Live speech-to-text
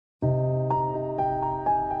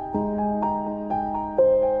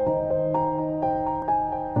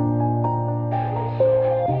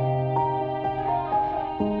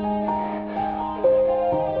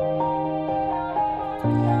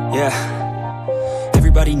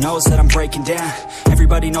Everybody knows that I'm breaking down.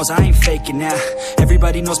 Everybody knows I ain't faking now.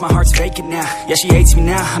 Everybody knows my heart's vacant now. Yeah, she hates me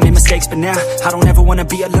now, I made mistakes, but now I don't ever wanna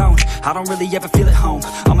be alone. I don't really ever feel at home.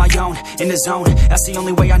 On my own, in the zone, that's the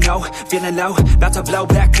only way I know. Feeling low, about to blow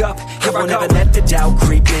back up. Here I won't ever let the doubt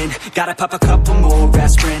creep in. Gotta pop a couple more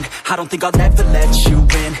aspirin. I don't think I'll ever let you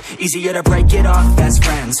in. Easier to break it off best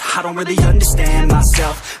friends. I don't really understand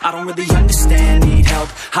myself. I don't really understand, need help.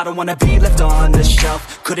 I don't wanna be left on the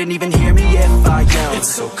shelf. Couldn't even hear me if I yelled.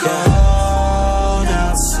 It's so cold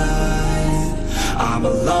outside, I'm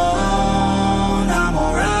alone, I'm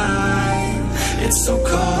alright. It's so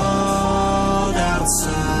cold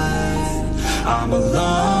outside, I'm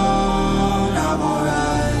alone, I'm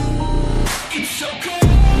alright. It's so cold.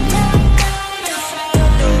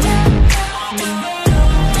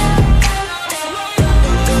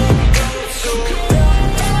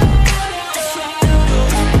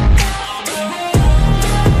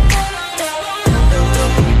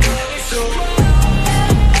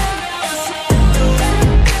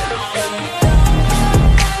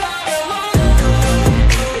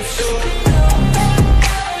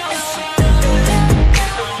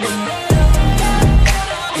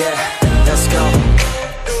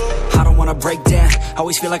 Break down,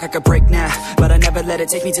 always feel like I could break now, but I never let it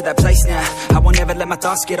take me to that place now. I won't ever let my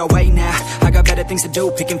thoughts get away now. I got better things to do,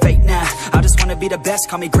 picking fate now. I just wanna be the best,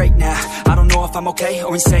 call me great now. I don't know if I'm okay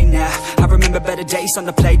or insane now. I remember better days on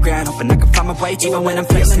the playground, hoping I can find my way. Even when I'm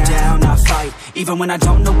feeling down, I fight. Even when I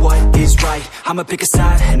don't know what is right, I'ma pick a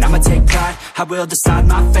side and I'ma take pride. I will decide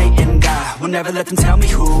my fate and I will never let them tell me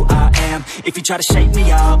who I am. If you try to shake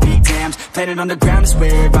me, I'll be damned. Planet on the ground is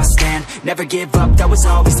where I stand. Never give up, that was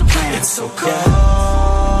always the plan. It's so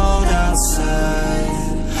cold outside,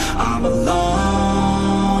 I'm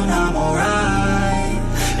alone, I'm alright.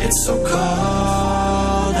 It's so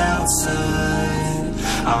cold outside,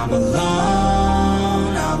 I'm alone.